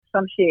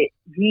some shit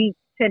we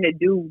tend to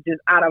do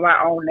just out of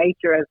our own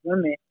nature as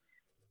women,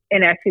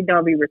 and that shit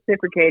don't be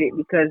reciprocated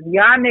because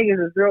y'all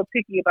niggas is real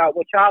picky about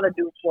what y'all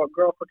do for a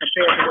girlfriend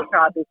compared to what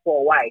y'all do for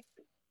a wife.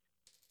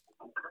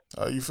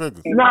 How you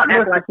figure? Not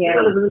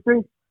necessarily.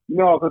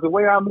 No, because the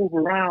way I move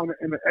around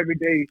on an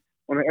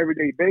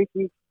everyday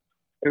basis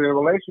in a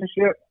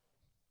relationship,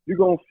 you're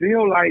gonna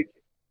feel like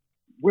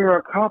we're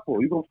a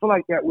couple. You're gonna feel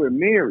like that we're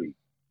married.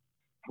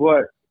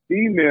 But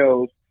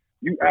females,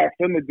 you ask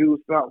them to do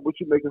something, what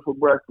you making for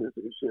breakfast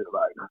and shit,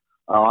 like,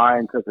 oh, I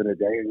ain't cooking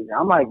today.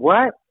 I'm like,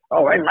 what?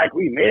 Oh, ain't like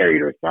we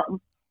married or something.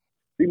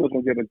 Females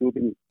gonna get to do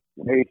things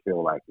when they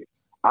feel like it.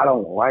 I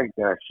don't like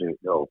that shit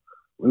though.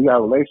 When you got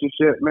a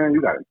relationship, man,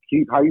 you gotta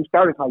keep how you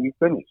started, how you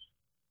finish.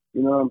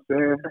 You know what I'm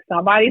saying?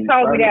 Somebody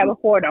told me that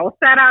before. Don't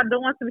start out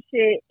doing some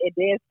shit and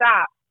then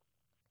stop.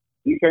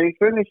 You can't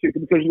finish it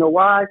because you know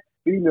why?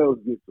 Females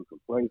get too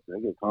complacent.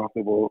 They get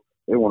comfortable.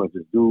 They want to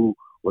just do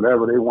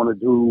whatever they want to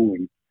do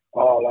and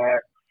all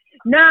that.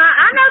 Nah,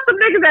 I know some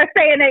niggas that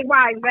stay in their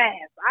wife's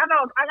ass. I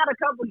got a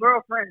couple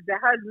girlfriends that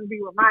husbands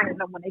be reminding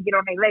them when they get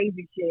on their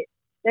lazy shit.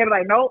 They be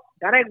like, nope,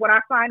 that ain't what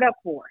I signed up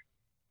for.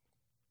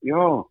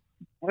 Yo.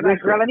 They're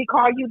like, girl, let me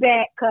call you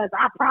back because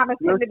I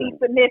promised him to be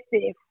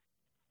submissive.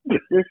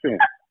 Listen,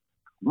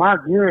 my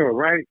girl,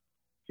 right?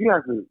 She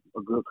has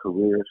a good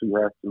career. She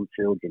has 2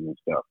 children and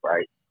stuff,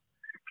 right?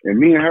 And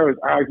me and her is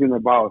arguing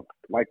about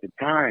like the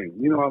time.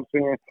 You know what I'm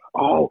saying?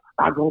 Oh,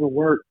 I go to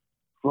work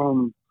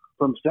from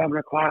 7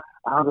 o'clock.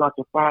 I'll go out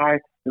to 5,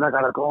 and I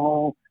gotta go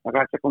home. I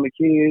gotta check on the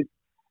kids.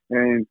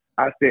 And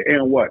I said,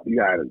 and what? You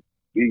gotta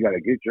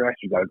get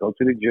dressed. You gotta go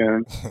to the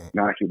gym.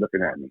 Now she's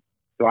looking at me.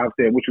 So I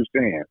said, what you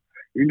saying?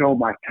 You know,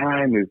 my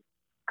time is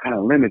kind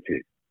of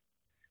limited.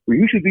 Well,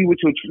 you should be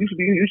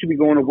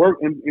going to work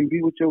and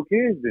be with your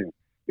kids then.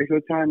 If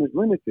your time is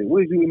limited,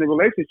 what is you in the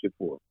relationship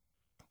for?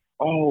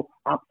 Oh,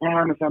 I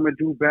promise I'm gonna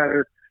do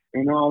better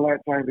and all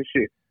that type of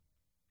shit.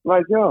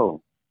 Like, yo,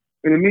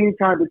 in the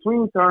meantime,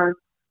 between time,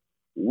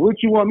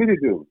 what you want me to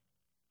do?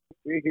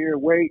 Sit here,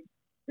 wait,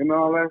 and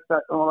all that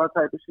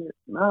type of shit?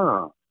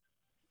 Nah.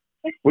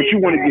 But you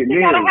want to get married?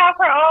 She gotta have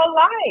her own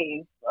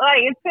life.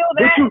 Like until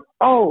that.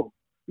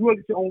 You want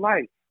your own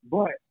life,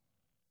 but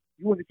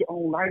you want your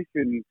own life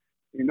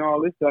and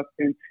all this stuff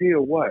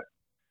until what?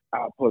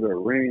 I'll put a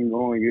ring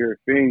on your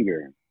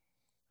finger.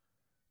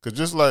 Cause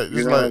just like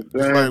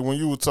when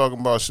you were talking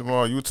about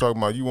Shamar, you were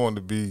talking about you wanted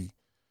to be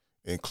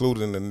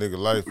included in the nigga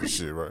life and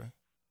shit, right?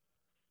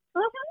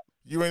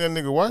 You ain't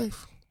that nigga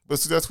wife. But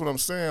see, that's what I'm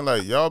saying.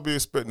 Like, y'all be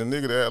expecting a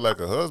nigga to act like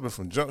a husband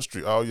from Jump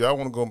Street. Oh, y'all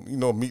want to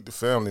go, meet the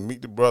family,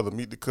 meet the brother,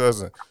 meet the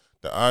cousin,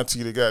 the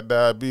auntie that got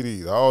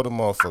diabetes, all the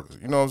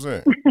motherfuckers. You know what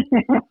I'm saying?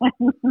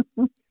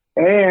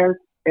 and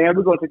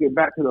we're going to take it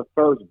back to the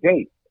first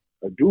date.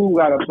 A dude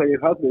got to play his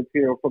husband's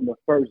hero from the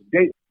first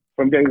date,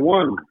 from day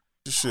one.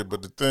 Shit,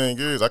 but the thing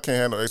is, I can't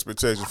have no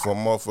expectations for a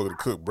motherfucker to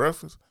cook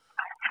breakfast.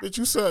 Bitch,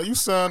 you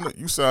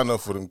sign up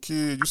for them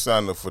kids, you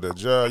sign up for that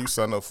job, you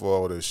sign up for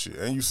all that shit,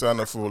 and you sign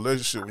up for a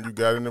relationship when you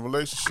got in a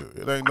relationship.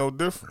 It ain't no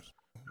difference.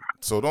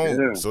 So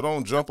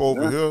don't jump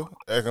over here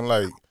acting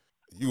like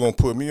you gonna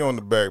put me on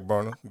the back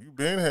burner. You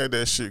been had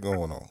that shit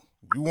going on.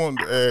 You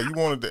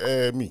wanted to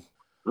add me.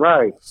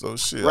 Right. So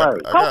shit.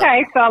 Right.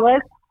 Okay,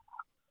 fellas.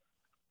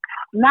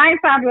 9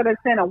 times out of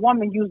 10, a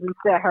woman usually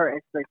set her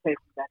expectations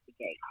at the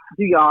gate.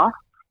 Do y'all?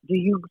 Do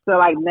you feel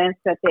like men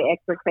set their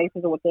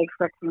expectations or what they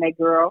expect from their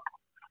girl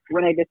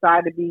when they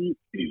decide to be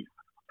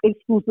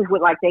exclusive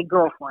with like their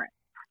girlfriend?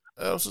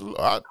 Absolutely,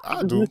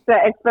 I do. You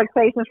set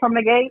expectations from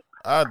the gate?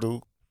 I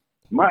do.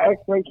 My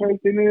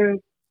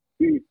expectation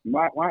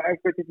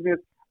is,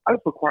 I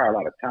just require a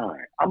lot of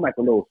time. I'm like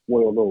a little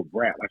spoiled little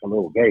brat, like a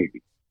little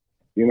baby.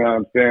 You know what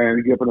I'm saying?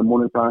 You get up in the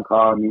morning time,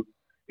 call me,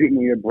 hit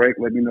me a break,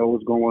 let me know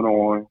what's going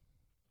on.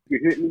 You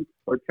hit me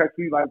or text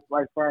me like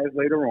 5 hours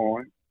later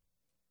on.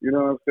 You know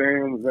what I'm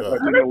saying?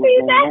 Let me know what's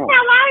going on. That's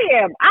how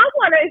I am. I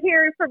want to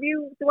hear it from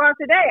you throughout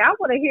the day. I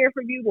want to hear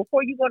from you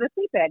before you go to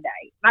sleep at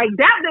night. Like,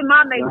 that's been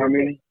my major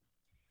thing.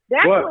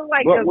 That's what,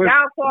 like, the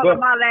downfall of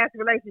my last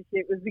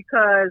relationship is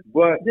because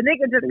the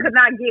nigga just could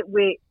not get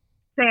with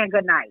saying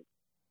goodnight.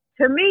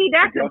 To me,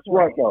 that's important. Guess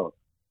what, though?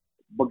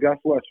 But guess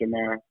what,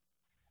 Shamar?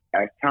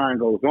 As time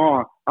goes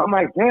on, I'm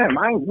like, damn,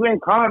 you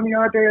ain't calling me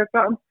all day or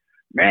something?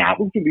 Man,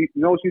 we should be,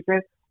 you know what she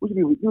said? We should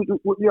be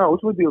on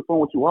the phone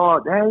with you all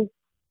day.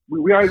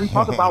 We already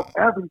talk about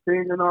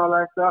everything and all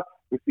that stuff.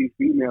 But see,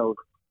 females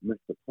miss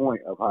the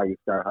point of how you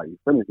start, how you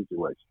finish the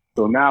situation.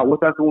 So now, what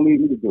that's going to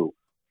lead me to do?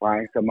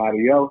 Find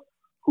somebody else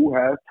who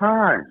has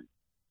time.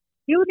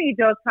 You need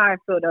your time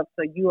filled up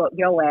so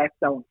your ass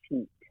don't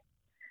cheat.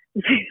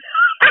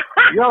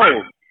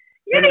 Yo.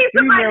 You need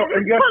somebody to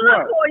and guess pull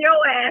up what? for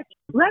your ass.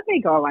 Let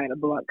me go light a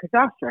blunt because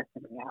y'all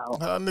stressing me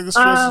out. How niggas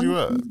stressing you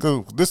out?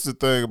 Cause this is the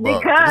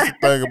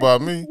thing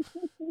about me.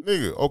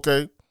 Nigga,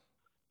 okay.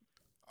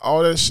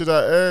 All that shit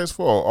I asked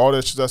for, all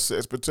that shit I set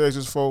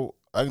expectations for,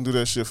 I can do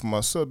that shit for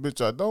myself.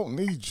 Bitch, I don't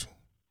need you.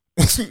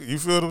 You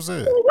feel what I'm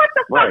saying? What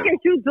the fuck is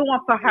you doing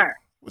for her?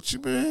 What you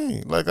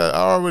mean? Like, I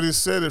already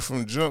said it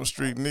from Jump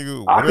Street,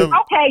 nigga. Whatever.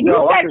 Okay, you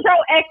set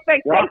your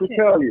expectations. I can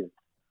tell you.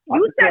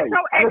 You set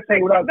your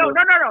expectations. No.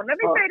 Let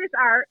me say this,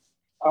 Art.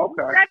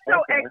 Okay. Set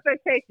your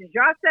expectations.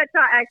 Y'all set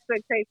your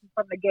expectations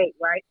from the gate,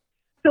 right?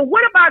 So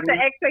what about the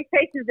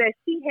expectations that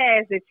she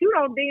has that you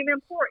don't deem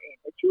important,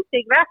 that you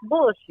think that's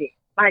bullshit,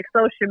 like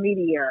social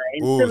media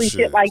and silly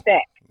shit like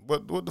that?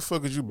 What the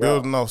fuck is you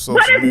building off social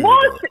media?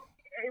 Bullshit.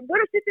 What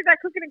if she think that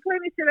cooking and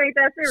cleaning shit ain't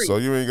that serious? So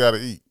you ain't got to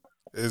eat.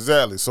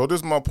 Exactly. So this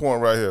is my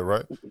point right here,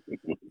 right?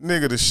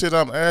 Nigga, the shit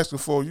I'm asking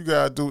for, you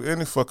got to do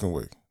any fucking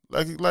way.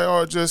 Like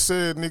Art just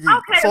said, nigga,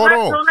 hold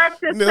on.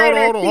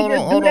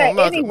 Hold on.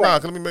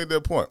 Let me make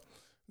that point.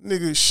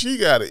 Nigga, she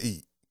got to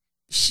eat.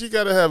 She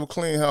got to have a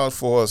clean house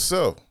for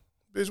herself.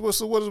 Bitch,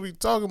 what is we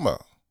talking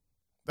about?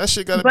 That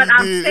shit got to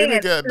be did any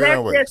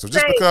goddamn way. So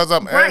just because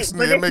I'm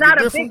asking it, make it different. But it's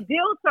not a big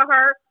deal to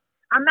her.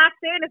 I'm not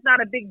saying it's not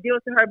a big deal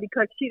to her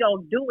because she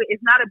don't do it.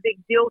 It's not a big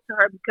deal to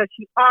her because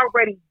she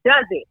already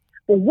does it.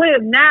 But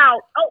with now,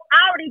 I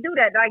already do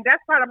that. Like,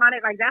 that's part of my,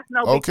 like, that's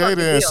no big deal. Okay,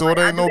 then, so it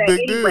ain't no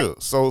big deal.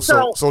 So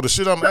the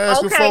shit I'm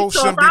asking for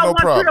shouldn't be no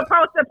problem. So if I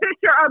want you to post a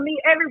picture of me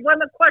every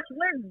Women's Crush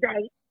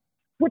Wednesday,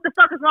 what the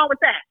fuck is wrong with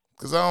that?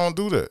 Because I don't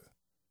do that.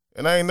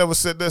 And I ain't never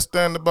set that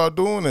standard about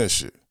doing that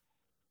shit.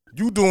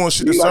 You doing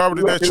shit that's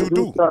already that you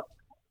do.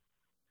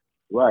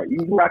 Right.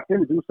 You got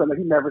him to do something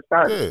he never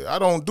started. Yeah, I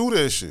don't do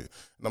that shit.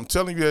 And I'm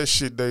telling you that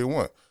shit day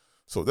one.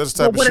 So that's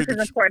the type of shit. What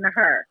is important to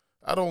her?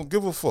 I don't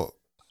give a fuck.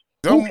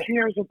 Who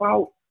cares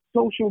about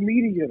social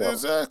media, though?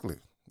 Exactly.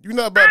 You're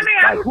not about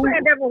I'm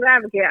playing devil's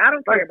advocate. I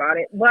don't care about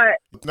it, but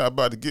you're not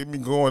about to get me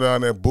going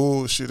down that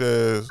bullshit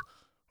ass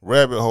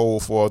rabbit hole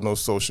for no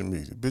social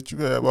media. Bitch, you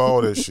have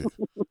all that shit.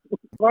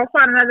 Go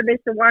find another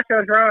bitch to wash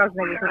your drawers,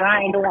 nigga, because I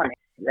ain't doing it.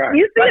 Right.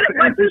 You see how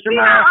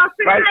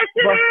unfair that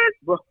shit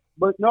is?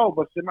 But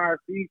Shamara,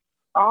 see,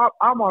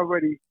 I'm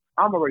already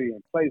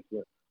in place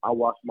with. I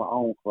wash my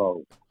own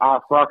clothes. I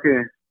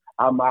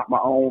mop my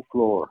own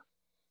floor.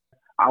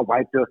 I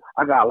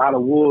got a lot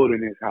of wood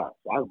in this house.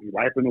 So I'll be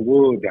wiping the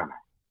wood down.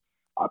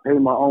 I pay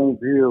my own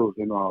bills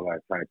and all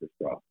that type of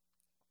stuff.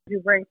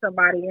 You bring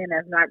somebody in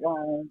that's not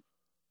going to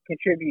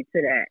contribute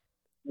to that.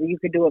 You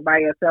can do it by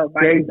yourself.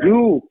 They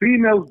do.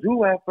 Females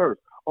do at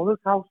first. Oh, this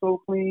house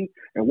so clean.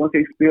 And once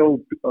they spill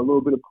a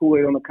little bit of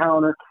Kool-Aid on the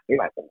counter, they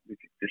like, oh, this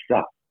is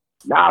up.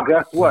 Now,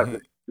 guess what?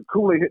 The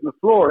Kool-Aid hitting the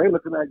floor. They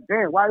looking like,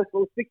 damn, why is it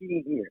so sticky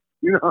in here?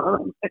 You know what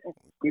I'm saying?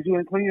 Because you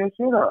didn't clean your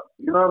shit up.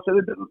 You know what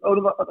I'm saying?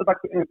 Like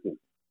for instance,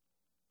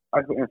 I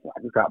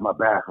just got my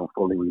bathroom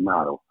fully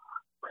remodeled.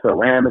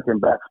 Ceramic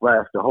and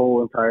backsplash the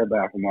whole entire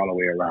bathroom all the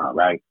way around,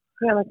 right?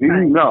 Yeah, do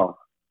you know?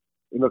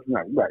 It looks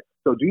nice, right?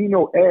 So do you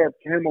know Eb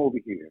came over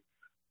here?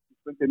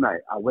 Spent the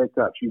night. I wake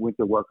up. She went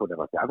to work or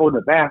whatever. I go to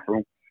the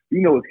bathroom.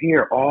 You know his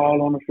hair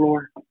all on the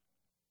floor.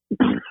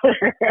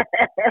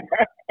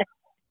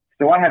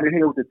 So I had to hit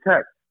her with the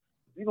text.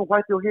 You gonna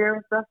wipe your hair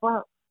and stuff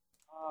up?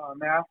 Oh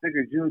man, I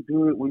figured you'd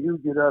do it when you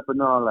get up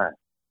and all that.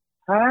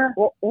 Huh?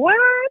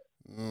 What?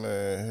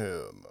 Man,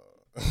 hell no.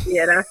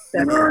 Yeah, that's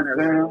kind of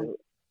rude.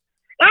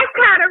 That's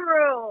kind of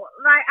rude.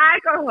 Like, I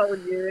ain't gonna hold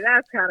you.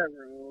 That's kind of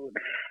rude.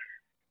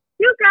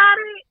 You got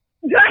it.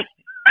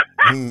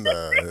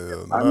 Nah,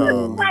 hell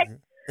no. Like,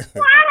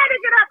 well, I had to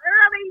get up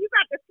early. You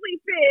got to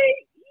sleep in.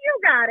 You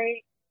got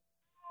it.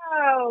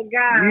 Oh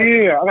God.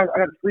 Yeah, I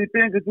got to sleep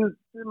in because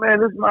this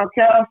is my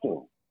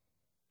castle.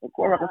 Of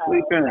course, I can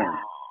sleep in. God.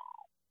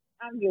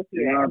 I'm just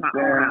here in my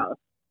own house.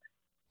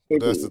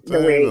 That's the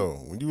thing,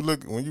 though. When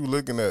you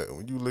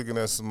looking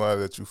at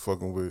somebody that you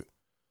fucking with,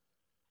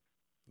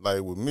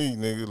 like with me,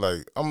 nigga,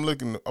 like I'm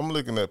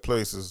looking at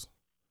places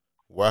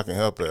where I can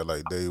help at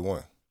like day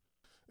one.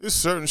 It's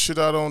certain shit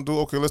I don't do.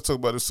 Okay, let's talk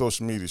about this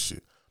social media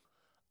shit.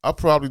 I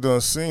probably done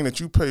seen that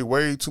you pay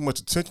way too much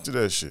attention to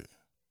that shit.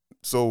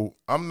 So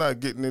I'm not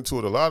getting into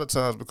it a lot of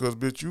times because,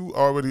 bitch, you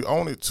already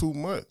own it too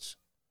much.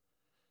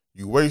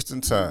 You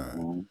wasting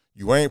time.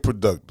 You ain't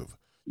productive.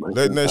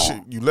 Letting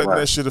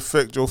that shit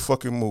affect your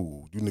fucking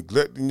mood. You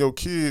neglecting your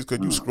kids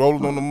because you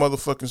scrolling on the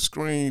motherfucking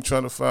screen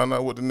trying to find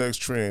out what the next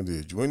trend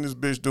is. You in this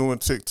bitch doing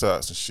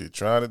TikToks and shit,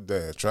 trying to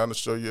dance, trying to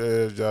show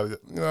your ass, yada,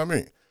 you know what I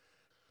mean?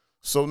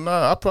 So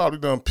I probably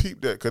done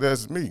peeped that because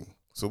that's me.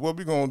 So what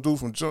we gonna do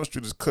from Jump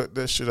Street is cut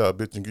that shit out,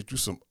 bitch, and get you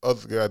some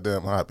other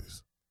goddamn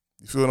hobbies.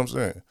 You feel what I'm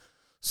saying?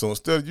 So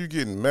instead of you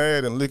getting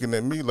mad and looking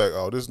at me like,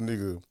 oh, this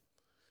nigga,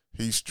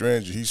 he's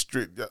stranger, he's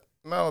strict.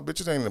 No, bitch,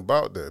 it ain't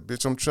about that.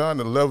 Bitch, I'm trying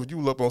to level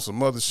you up on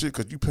some other shit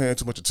because you paying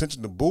too much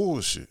attention to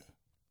bullshit.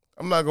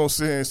 I'm not going to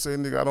sit here and say,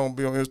 nigga, I don't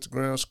be on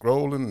Instagram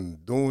scrolling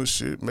and doing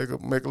shit, make a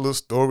little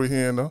story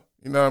here and there.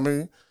 You know what I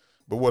mean?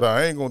 But what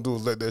I ain't going to do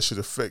is let that shit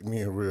affect me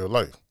in real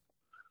life.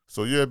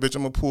 So, yeah, bitch,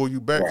 I'm going to pull you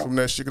back from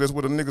that shit because that's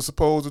what a nigga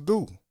supposed to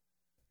do.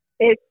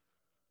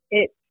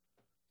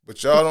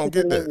 But y'all don't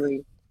get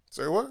that.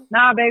 Say what?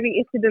 Nah, baby,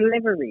 it's the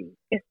delivery.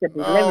 It's the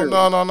delivery.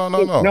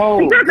 No.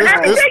 Because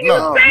everything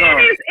you're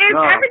saying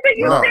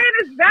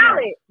is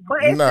valid, but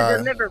it's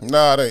the delivery.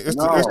 Nah, it ain't. It's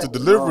the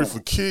delivery for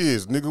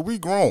kids, nigga. We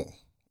grown.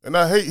 And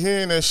I hate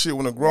hearing that shit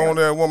when a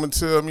grown-ass woman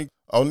tell me,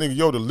 oh, nigga,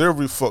 your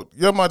delivery fucked.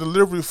 Yeah, my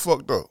delivery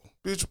fucked up.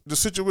 Bitch, the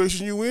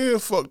situation you in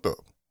fucked up.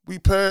 We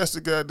passed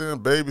the goddamn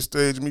baby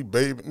stage of me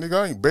baby. Nigga,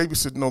 I ain't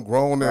babysitting no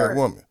grown-ass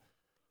woman.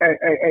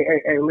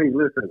 Hey, Lee,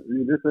 listen,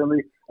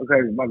 Lee.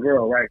 Okay, my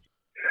girl, right?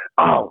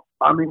 Oh,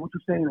 I mean, what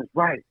you're saying is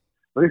right,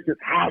 but it's just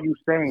how you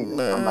saying it.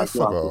 Man, I'm like,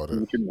 fuck all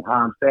that. How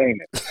I'm saying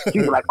it. She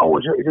was like, oh,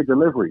 it's your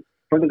delivery.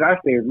 First thing I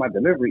say is my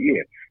delivery.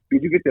 Yeah.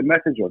 Did you get the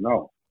message or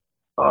no?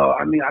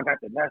 I mean, I got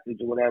the message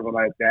or whatever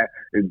like that.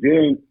 And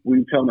then when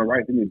you tell them the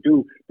right thing to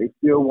do, they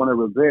still want to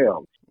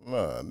rebel.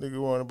 Nah, nigga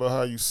worrying about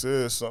how you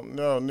said something.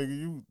 No, nigga,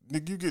 you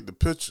get the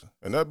picture.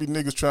 And that be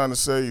niggas trying to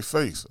save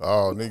face.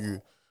 Oh,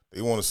 nigga,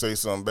 they want to say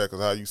something back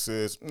because how you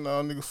said it.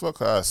 No, nigga, fuck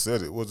how I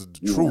said it. Was it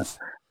the truth?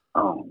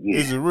 Oh, yeah.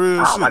 Is it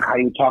real shit? I like how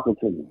you talking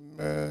to me.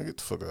 Man, get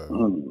the fuck out of here.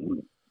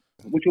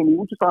 Mm-hmm. What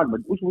you sound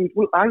like?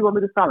 How you want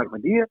me to sound like, my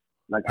dear?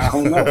 Like, I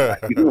don't know. Like,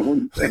 you know what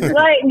I'm saying?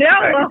 Like, no,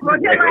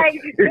 motherfucker, like,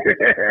 you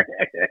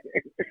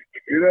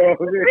know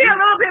what I mean? Be a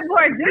little bit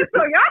more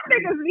gentle. Y'all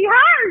niggas be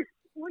hurt.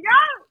 When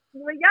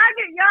y'all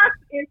get y'all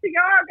into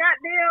y'all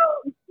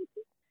goddamn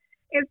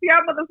into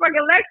y'all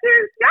motherfucking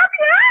lectures, y'all be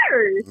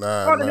hurt.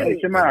 Nah. Hey,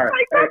 Shamar.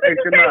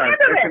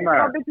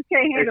 Bitches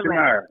can't handle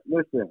that.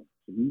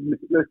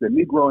 Listen,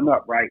 me growing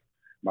up, right?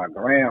 My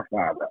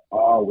grandfather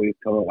always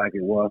told it like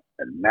it was,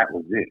 and that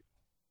was it.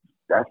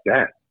 That's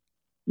that.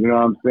 You know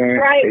what I'm saying?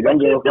 Right. They don't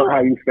give a fuck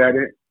how you said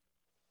it.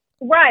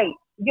 Right.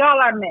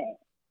 Y'all are men.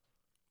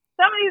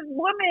 Some of these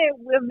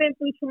women have been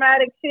through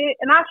traumatic shit,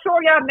 and I'm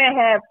sure y'all men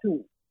have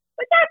too.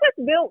 But y'all just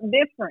built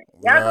different.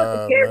 Y'all got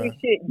to carry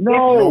shit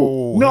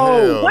different.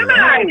 No. Women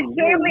are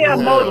extremely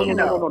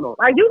emotional. No.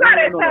 Like, you got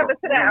to tap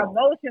into that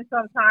emotion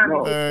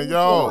sometimes. Man,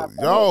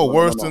 y'all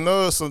worse than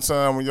us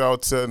sometimes when y'all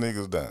tell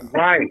niggas down.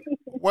 Right.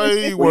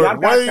 Way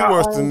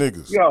worse than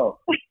niggas. Yo,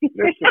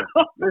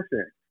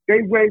 listen.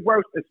 They way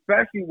worse,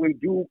 especially when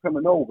dude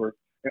coming over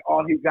and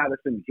all he got is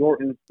some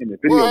Jordans in the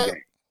video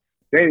game.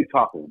 They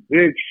talking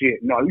big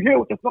shit. No, you hear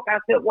what the fuck I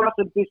said? Wash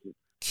the dishes.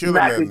 Killing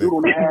that nigga. Dude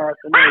on the ass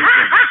and everything.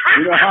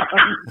 You know how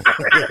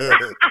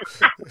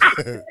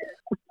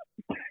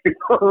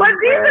But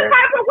these are the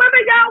type of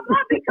women y'all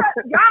want, because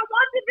y'all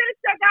want the bitch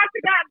that got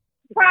the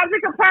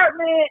private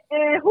apartment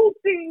and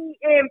hooping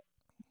and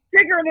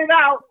figuring it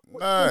out.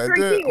 Nah, and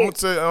then I'm gonna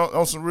tell you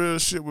on some real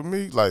shit with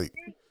me, like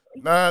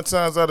 9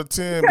 times out of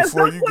 10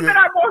 before you women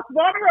are most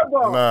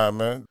vulnerable. Nah,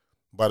 man.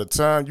 By the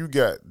time you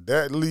got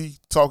that Lee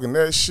talking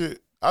that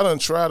shit, I done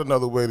tried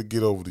another way to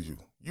get over to you.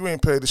 You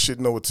ain't paid the shit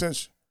no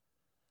attention.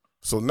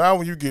 So now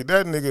when you get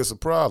that nigga, it's a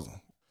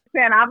problem.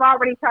 Man, I've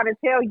already tried to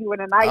tell you in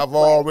a nice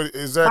way.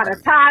 Exactly. By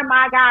the time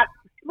I got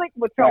slick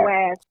with your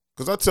ass.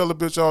 Because I tell a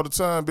bitch all the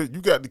time, bitch,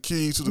 you got the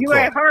keys to the car.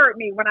 You ain't heard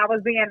me when I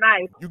was being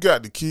nice. You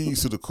got the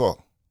keys to the car.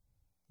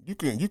 You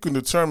can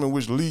determine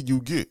which Lee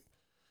you get.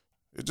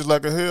 It's just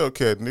like a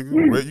Hellcat,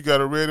 nigga. You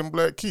got a red and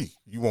black key.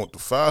 You want the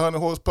 500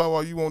 horsepower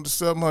or you want the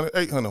 700,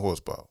 800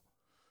 horsepower.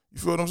 You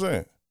feel what I'm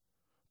saying?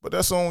 But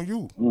that's on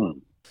you.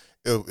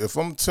 If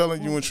I'm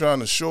telling you and trying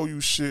to show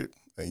you shit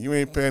and you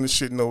ain't paying the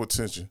shit no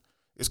attention,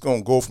 it's going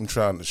to go from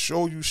trying to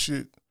show you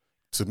shit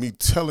to me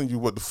telling you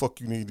what the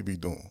fuck you need to be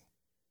doing.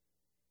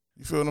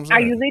 You feel what I'm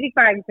saying? Are you leading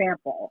by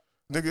example?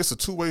 Nigga, it's a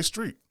two-way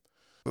street.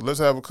 So let's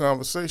have a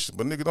conversation.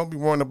 But nigga, don't be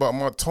worrying about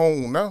my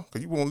tone now,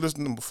 because you won't listen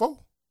to them before.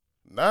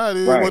 Nah, it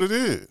is what it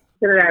is.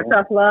 Consider that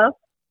tough love?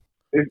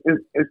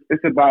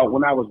 It's about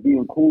when I was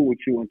being cool with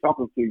you and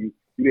talking to you,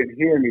 you didn't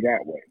hear me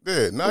that way.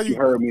 Yeah, now you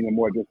heard me in a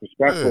more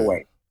disrespectful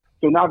way.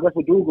 So now that's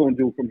what dude's gonna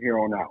do from here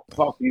on out.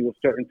 Talk to you a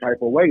certain type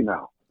of way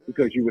now,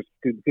 because you're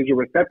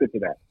receptive to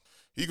that.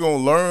 He gonna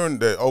learn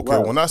that, okay,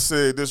 when I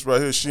said this right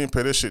here, she didn't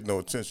pay that shit no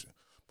attention.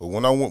 But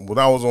when I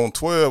was on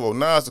 12,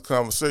 now it's the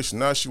conversation.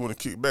 Now she want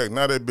to kick back.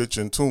 Now that bitch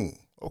in tune.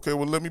 Okay,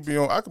 well, let me be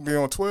on. I can be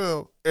on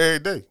 12 every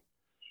day,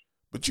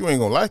 but you ain't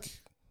gonna like it.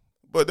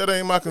 But that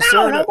ain't my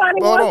concern. No,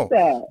 nobody wants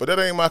that. But that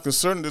ain't my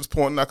concern at this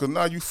point now, because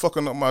now you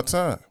fucking up my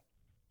time.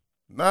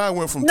 Now I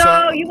went from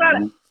time. No, you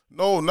gotta.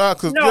 No.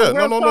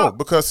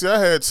 Because see, I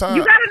had time.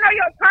 You gotta know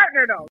your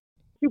partner though.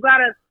 You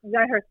gotta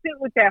let her sit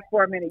with that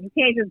for a minute. You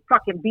can't just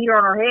fucking beat her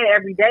on her head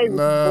every day.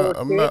 Nah,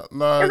 I'm not.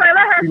 Nah. It's like,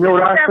 let her sit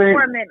with that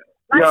for a minute.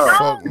 Like,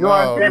 you know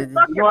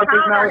what I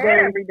think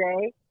nowadays? Every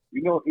day.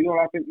 You know what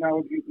I think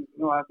nowadays? You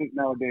know what I think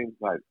nowadays?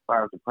 Like, as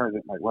far as the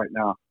present, like right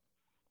now,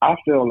 I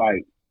feel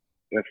like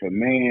if a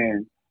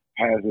man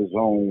has his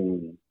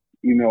own,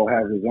 his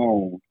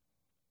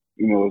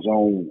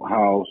own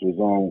house, his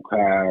own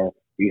car,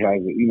 he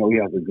has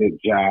a good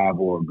job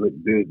or a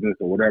good business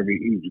or whatever,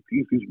 he's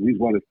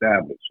well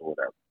established or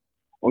whatever.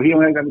 Or he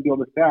don't have to be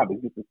well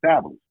established, he's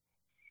established.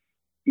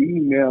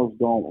 Females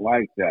don't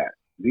like that.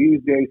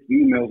 These days,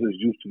 females is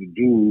used to the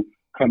dude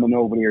coming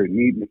over there and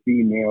needing a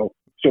female.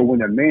 So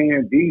when a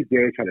man these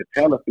days try to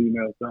tell a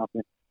female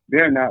something,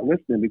 they're not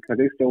listening because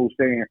they still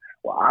saying,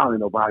 well, I don't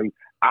need nobody.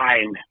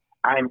 I'm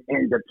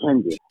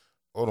independent.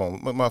 Hold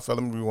on, my fella,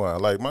 let me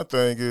rewind. Like, my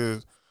thing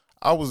is,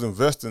 I was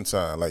investing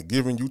time, like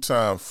giving you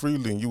time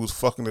freely, and you was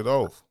fucking it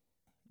off.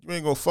 You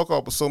ain't gonna fuck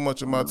off with so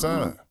much of my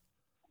time.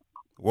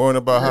 Worrying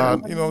about how,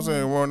 you know what I'm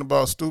saying, worrying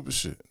about stupid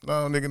shit.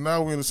 No, nigga,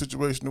 now we in a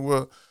situation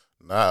where,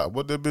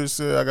 what that bitch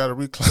said, I gotta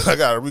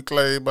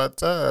reclaim my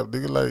time,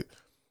 nigga. Like,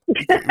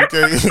 we can't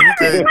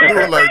do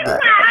it like that.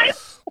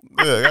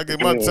 Yeah, I gotta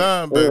get my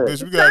time back,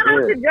 bitch. We got. Shout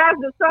out to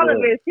Jasmine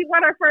Sullivan. Yeah. She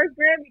won her first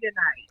Grammy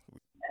tonight.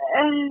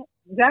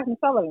 Jasmine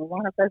Sullivan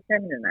won her first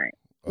Grammy tonight.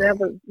 That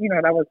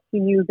was she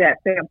used that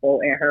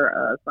sample in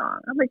her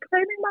song. I'm like,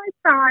 claiming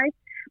my time,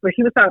 but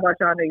she was talking about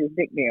y'all niggas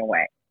dick being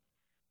whack.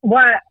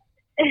 But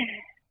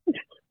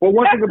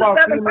one thing about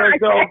females,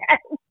 though,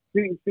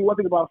 see, one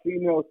thing about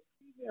females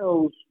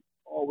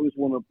always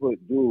want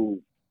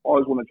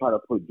to try to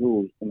put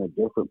dudes in a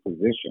different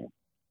position.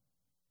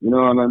 You know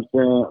what I'm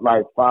saying?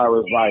 Like, fire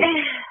is like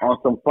on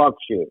some fuck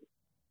shit.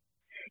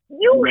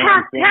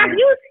 Have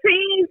you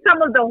seen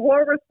some of the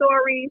horror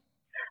stories?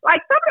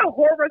 Like, some of the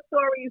horror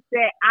stories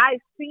that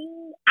I've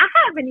seen, I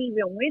haven't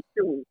even went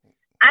through.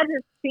 I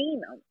just seen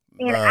them.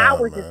 And I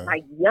was just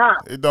like, yuck.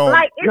 It's so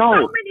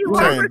many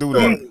horror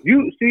stories.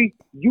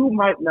 You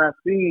might not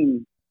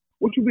seen,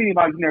 what you mean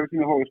by you never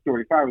seen a horror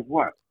story? Fire is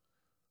what?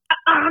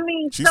 I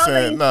mean, she's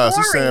saying as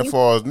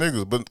far as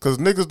niggas, but because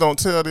niggas don't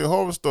tell their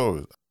horror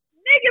stories.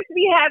 Niggas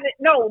be having,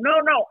 no. I'm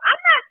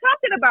not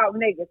talking about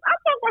niggas. I'm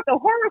talking about the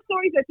horror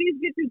stories that these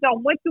bitches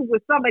done went through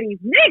with some of these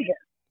niggas.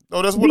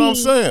 No, that's what I'm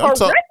saying. I'm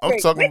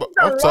talking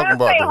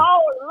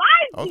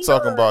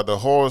about the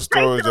horror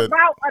stories that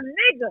about a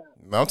nigga.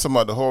 I'm talking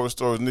about the horror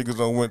stories niggas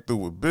done went through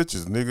with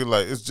bitches, nigga.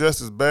 Like, it's just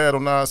as bad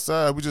on our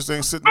side. We just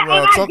ain't sitting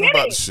around talking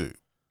about the shit.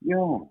 Yeah.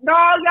 No,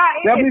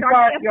 y'all ain't.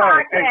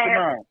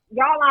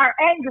 Y'all are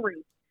angry.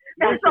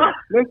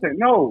 Listen,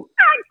 no.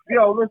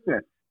 Yo,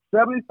 listen.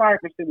 75%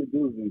 of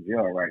dudes in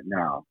jail right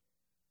now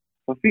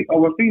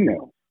over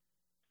females.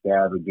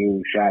 Stab a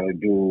dude, shot a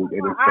dude, they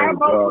just say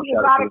drugs,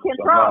 shot a dude,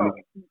 some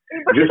money.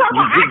 Just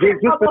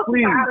to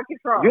please.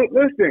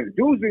 Listen,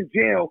 dudes in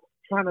jail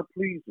trying to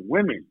please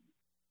women.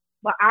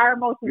 But our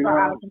emotions are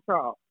out of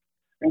control.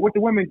 And what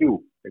the women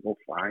do? They go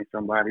find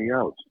somebody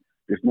else.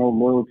 There's no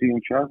loyalty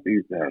and trust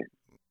these days.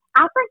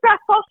 I think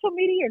that's social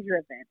media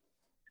driven.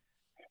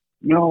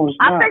 No, it's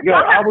not. I think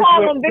y'all have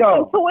fallen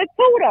victim to it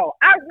too, though.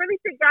 I really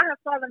think y'all have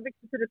fallen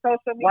victim to the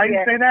social media. Why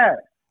you say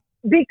that?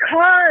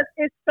 Because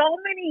it's so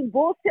many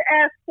bullshit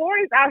ass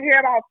stories out here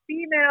about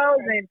females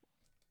and.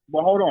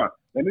 Well, hold on.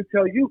 Let me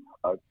tell you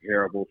a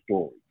terrible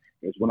story.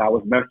 It's when I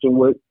was messing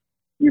with,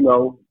 the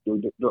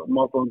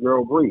motherfucking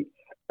girl Bree.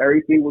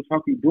 Everything was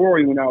hunky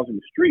dory when I was in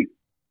the street.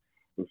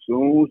 As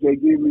soon as they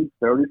give me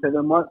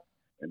 37 months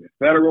in the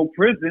federal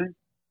prison,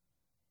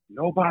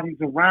 nobody's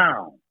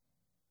around.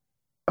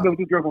 I've been with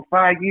this girl for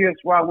 5 years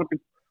while I went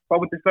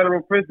to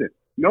federal prison.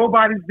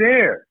 Nobody's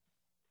there.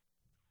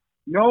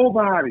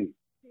 Nobody.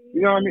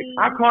 You know what I mean?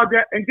 I called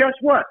that, and guess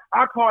what?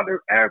 I called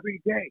her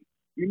every day.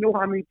 You know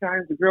how many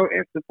times the girl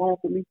answered the phone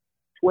for me?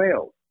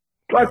 12.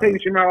 So I tell you,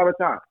 Shamar, all the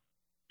time.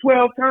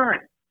 12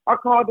 times. I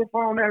called the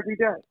phone every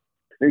day.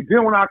 And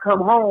then when I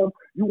come home,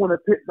 you want to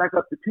pick back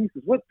up the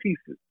pieces. What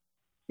pieces?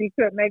 She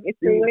couldn't make it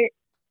through it.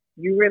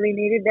 You really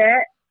needed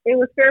that. It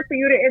was fair for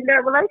you to end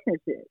that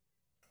relationship.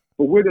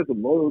 But where does the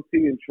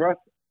loyalty and trust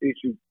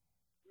issue,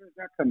 where does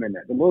that come in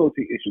at? The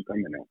loyalty issue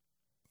coming in.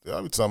 Yeah,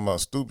 I be talking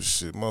about stupid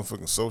shit,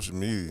 motherfucking social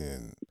media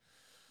and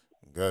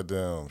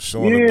goddamn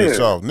showing the bitch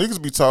off.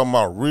 Niggas be talking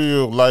about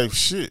real life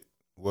shit.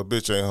 Well,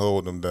 bitch ain't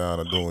holding them down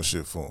or doing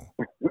shit for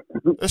them.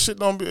 That shit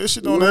don't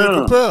even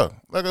compare.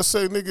 Like I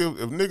say, nigga,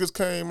 if niggas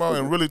came out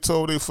and really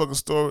told their fucking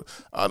story,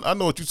 I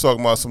know what you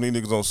talking about. Some of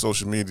these niggas on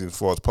social media as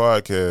far as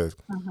podcasts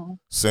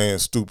saying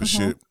stupid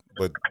shit,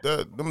 but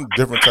them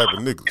different type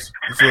of niggas.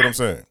 You feel what I'm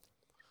saying?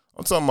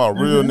 I'm talking about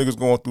real niggas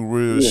going through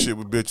real shit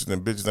with bitches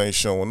and bitches ain't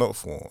showing up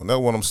for them. And that's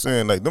what I'm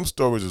saying. Like, them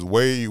stories is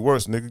way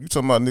worse, nigga. You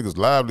talking about niggas'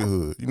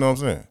 livelihood. You know what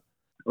I'm saying?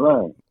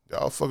 Right.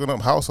 Y'all fucking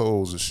up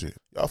households and shit.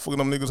 Y'all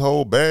fucking up niggas'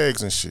 whole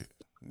bags and shit.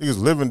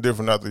 Niggas living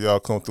different after y'all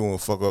come through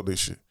and fuck up their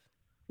shit.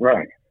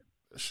 Right.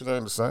 That shit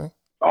ain't the same.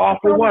 All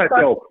for what,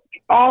 though?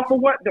 All for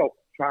what, though?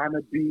 Trying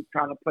to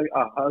play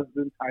a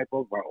husband type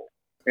of role.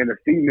 And the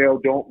female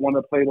don't want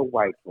to play the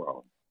wife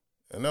role.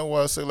 And that's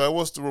why I say, like,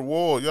 what's the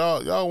reward?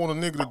 Y'all want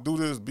a nigga to do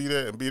this, be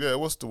that, and be that.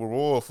 What's the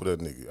reward for that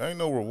nigga? Ain't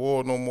no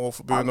reward no more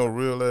for being no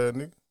real ass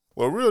nigga.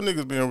 Well, real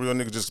niggas being real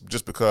niggas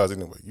just because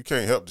anyway. You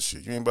can't help the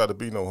shit. You ain't about to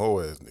be no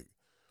hoe ass nigga.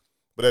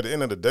 But at the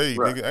end of the day,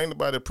 nigga, ain't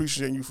nobody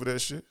appreciating you for that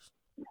shit.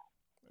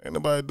 Ain't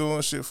nobody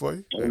doing shit for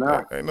you.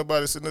 Ain't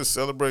nobody sitting there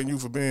celebrating you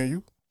for being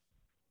you.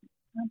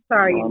 I'm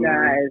sorry, you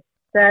guys.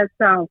 That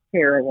sounds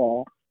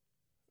terrible.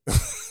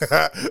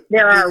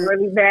 There are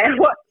really bad.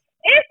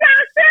 It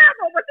sounds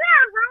terrible, but there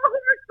are real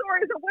horror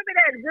stories of women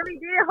that really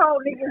did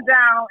hold niggas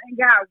down and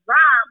got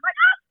robbed.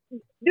 Like,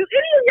 do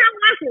any of y'all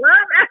watch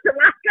Love After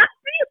Lockup?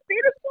 See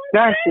this one?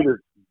 That shit is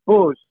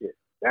bullshit.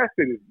 That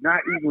shit is not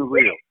even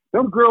real.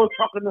 Them girls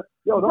talking to,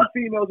 them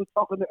females are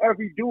talking to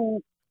every dude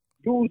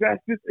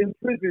that's just in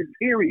prison,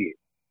 period.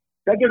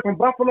 That girl from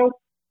Buffalo,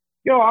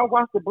 I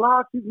watched the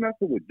blog, she's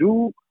messing with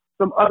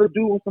some other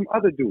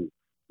dude.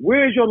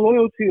 Where's your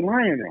loyalty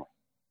lying at?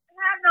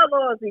 I have no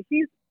loyalty.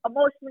 She's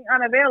emotionally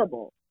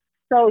unavailable.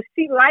 So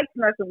she likes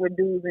messing with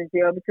dudes in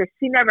jail because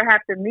she never has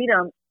to meet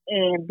them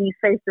and be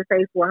face to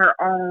face with her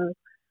own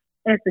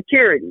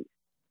insecurities.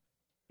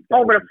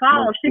 Over the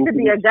phone, she could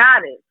be a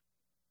goddess.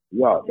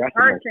 Yo, that's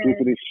the most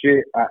stupidest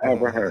shit I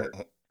ever heard.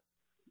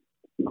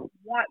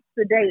 wants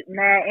to date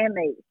mad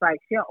inmates. Like,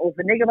 if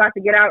a nigga about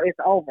to get out, it's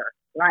over.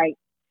 Like,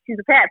 she's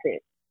a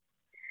catfish.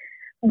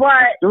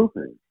 But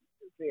stupid.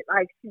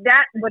 Like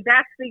but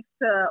that speaks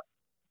to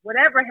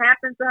whatever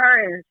happened to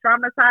her and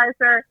traumatized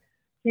her.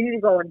 She need to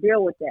go and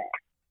deal with that.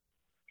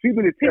 She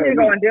need to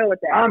go and deal with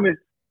that.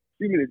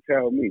 She need to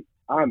tell me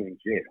I'm in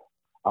jail.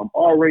 I'm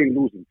already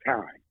losing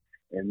time,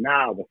 and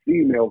now the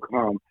female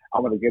come. I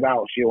want to get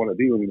out. She don't want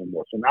to deal with me no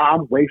more. So now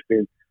I'm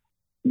wasting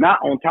not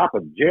on top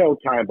of jail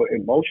time, but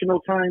emotional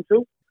time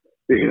too.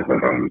 You know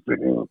what I'm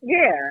saying?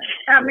 Yeah,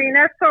 I mean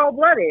that's cold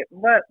blooded.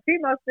 But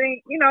females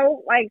think,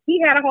 like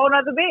he had a whole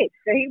other bitch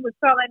that he was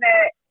telling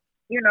that,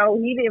 he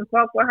didn't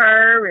fuck with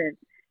her, and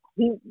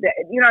he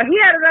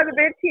had another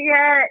bitch. He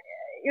had,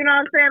 what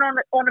I'm saying,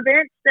 on the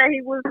bench that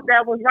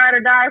was ride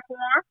or die for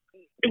him.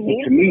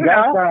 To me,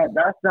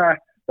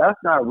 that's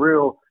not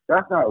real.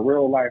 That's not a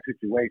real life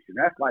situation.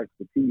 That's like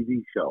the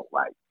TV show.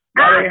 Like,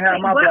 I've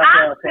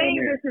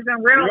seen bitches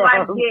in real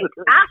life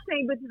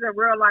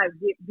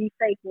be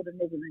faithful to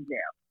niggas in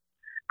jail.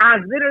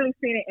 I've literally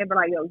seen it and be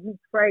like, yo, you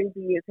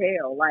crazy as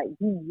hell. Like,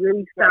 you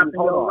really stopping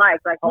your life.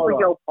 Like, you were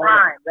your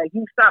prime. Like,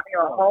 you stopping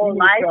your whole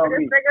life for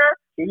this nigga.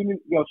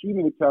 She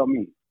need to tell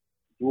me,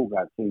 dude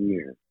got 10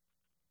 years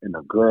and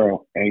the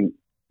girl ain't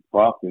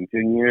fucked in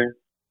 10 years.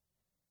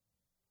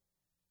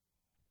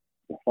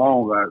 The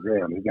phone got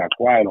damn, it got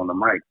quiet on the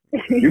mic.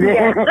 You know?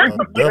 I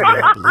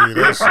definitely believe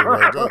that shit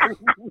right there.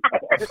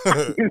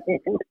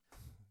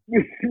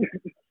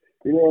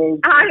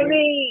 I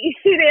mean,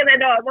 she didn't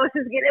know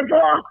emotions get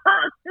involved.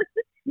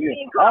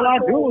 All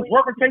I do is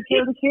work and take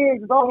care of the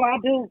kids. All I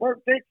do is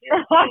work and take care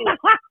of the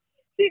kids.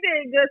 She did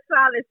a good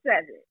solid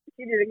 7.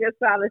 She did a good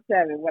solid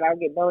 7 without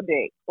getting no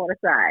dick on the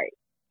side.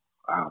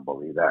 I don't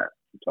believe that.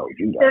 I told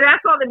you that. So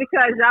that's only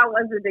because y'all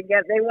wasn't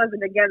together. They wasn't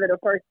together the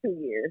first 2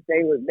 years.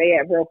 They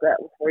had broke up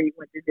before he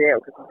went to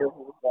jail because he knew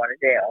he was going to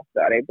jail.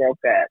 So they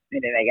broke up and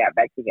then they got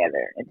back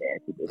together and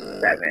then she did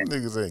 7.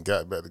 Niggas ain't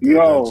got back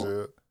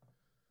together.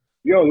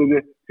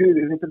 The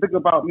thing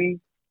about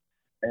me,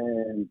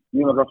 and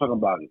what I'm talking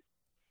about it.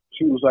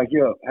 She was like,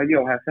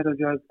 has selling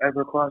drugs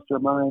ever crossed your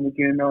mind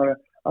again?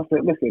 I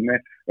said, listen, man,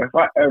 if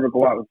I ever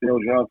go out and sell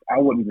drugs, I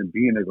wouldn't even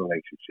be in a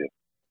relationship.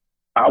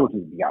 I would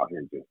just be out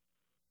here just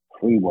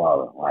free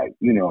balling, like,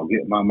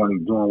 getting my money,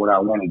 doing what I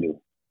want to do.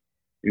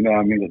 You know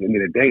what I mean? At the end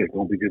of the day, it's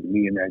going to be just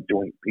me and that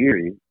joint,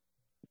 period.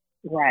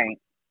 Right.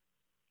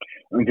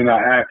 And then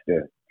I asked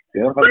her,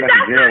 but that's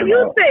how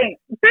you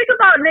think. Think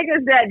about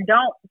niggas that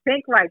don't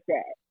think like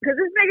that. Because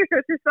this niggas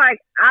are just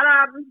like,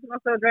 I'm just going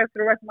to sell drugs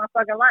for the rest of my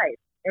fucking life.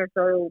 And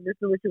so this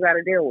is what you got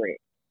to deal with.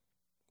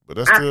 But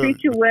that's I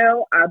treat you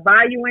well. I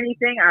buy you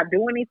anything. I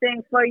do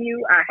anything for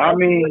you. I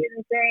help you with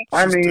anything.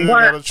 But this is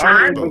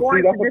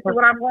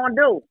what I'm going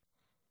to do.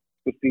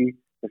 But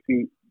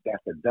see,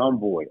 that's a dumb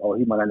boy. Oh,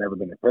 he might have never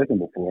been in prison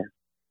before.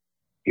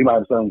 He might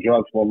have done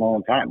drugs for a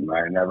long time.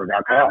 Right? And never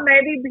got caught.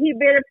 Maybe he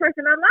been in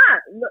prison a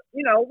lot.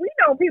 We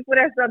know people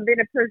that's been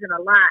in prison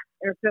a lot.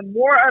 And some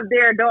more of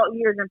their adult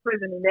years in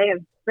prison than they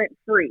have spent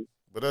free.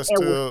 But that's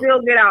will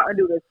still get out and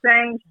do the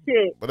same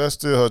shit. But that's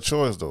still her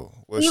choice, though.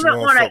 Even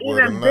on an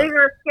even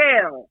bigger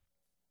scale.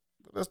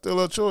 But that's still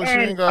her choice. She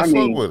ain't got to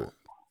fuck with it.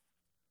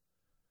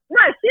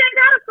 Right, she ain't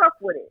got to fuck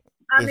with it.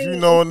 I mean,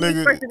 is she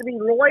expected to be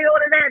loyal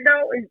to that,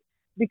 though? Is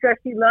because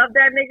she loved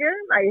that nigga?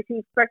 Like, is she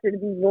expected to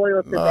be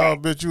loyal to that? Nah,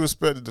 bitch, you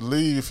expected to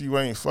leave if you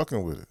ain't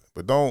fucking with it.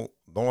 But don't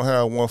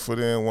have one foot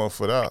in, one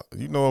foot out. If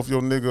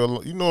your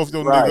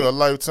nigga a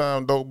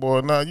lifetime dope boy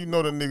or not, the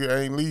nigga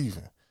ain't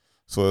leaving.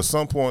 So at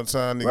some point in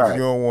time, nigga, if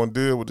you don't want to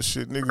deal with the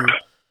shit, nigga,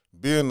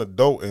 be an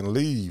adult and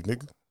leave,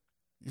 nigga.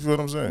 You feel what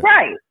I'm saying?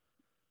 Right.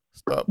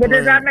 Stop but playing.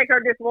 Does that make her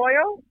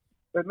disloyal?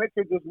 It makes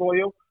her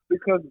disloyal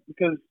because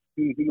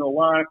you know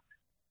why?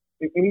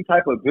 In any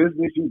type of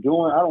business you're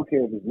doing, I don't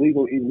care if it's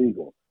legal or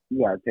illegal.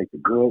 You gotta take the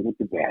good with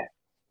the bad.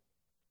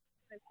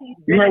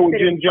 You heard what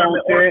Jim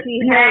Jones said?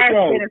 She has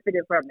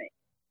benefited from it.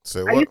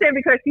 Are you saying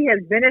because she has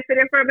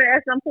benefited from it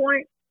at some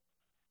point?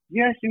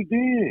 Yes, she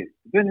did.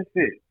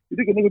 Benefit. You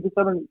think a nigga just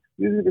selling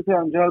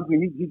drugs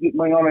and he get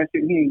money on that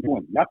shit and he ain't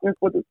doing nothing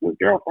for his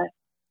girlfriend?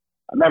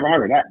 I never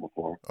heard of that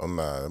before. Oh,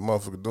 nah, that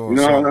motherfucker doing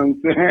something.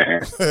 What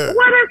I'm saying?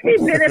 What if she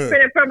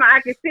benefited from it?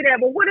 I can see that.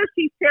 But what if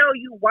she tell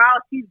you while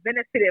she's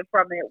benefited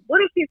from it? What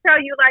if she tell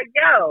you, like,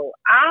 yo,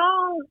 I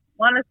don't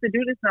want us to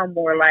do this no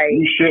more? Like,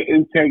 you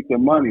shouldn't take the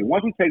money.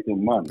 Once you take the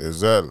money.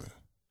 Exactly.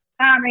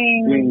 I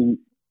mean,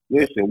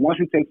 listen, once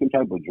you take some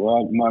type of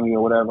drug money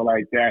or whatever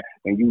like that,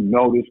 and you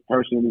know this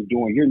person is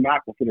doing, you're not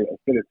considered a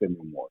citizen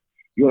anymore.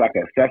 You're like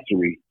an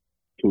accessory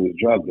to his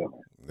drug dealer.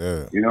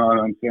 Yeah. You know what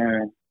I'm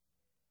saying?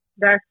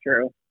 That's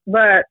true.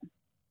 But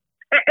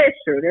it's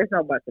true. There's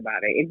no buts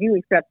about it. If you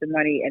accept the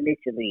money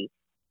initially,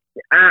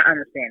 I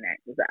understand that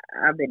because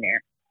I've been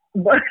there.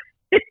 But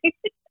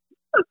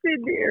I've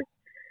been there.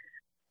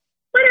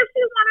 But if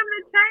she want him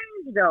to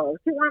change, though,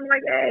 she want him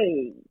like,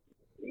 hey,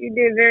 you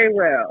did very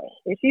well.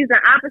 If she's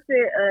the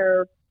opposite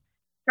of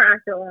trying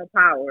to show her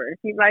power, and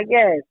she's like,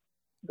 yes,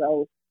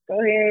 go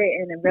ahead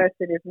and invest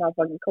in this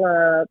motherfucking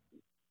club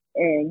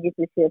and get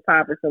this shit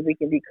popping so we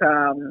can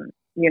become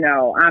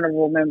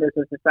honorable members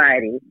of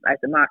society, like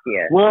the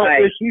mafia. Well,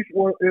 if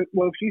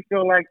she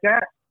feel like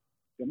that,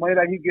 the money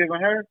that he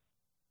giving her,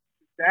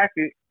 stack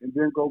it and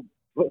then go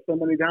put some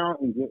money down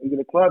and get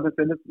a club and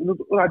say, "Look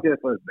what I did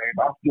for this, babe.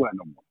 I'll do it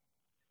no more."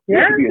 You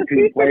have to be a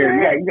team player.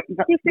 Yeah, you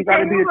got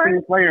to be a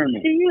team player in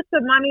it. She used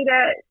the money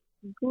that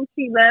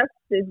Gucci left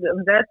to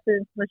invest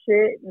in some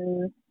shit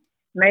and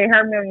made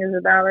her millions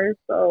of dollars.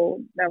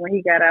 So that when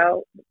he got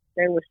out,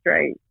 they were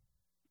straight,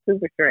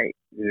 super straight.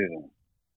 Yeah.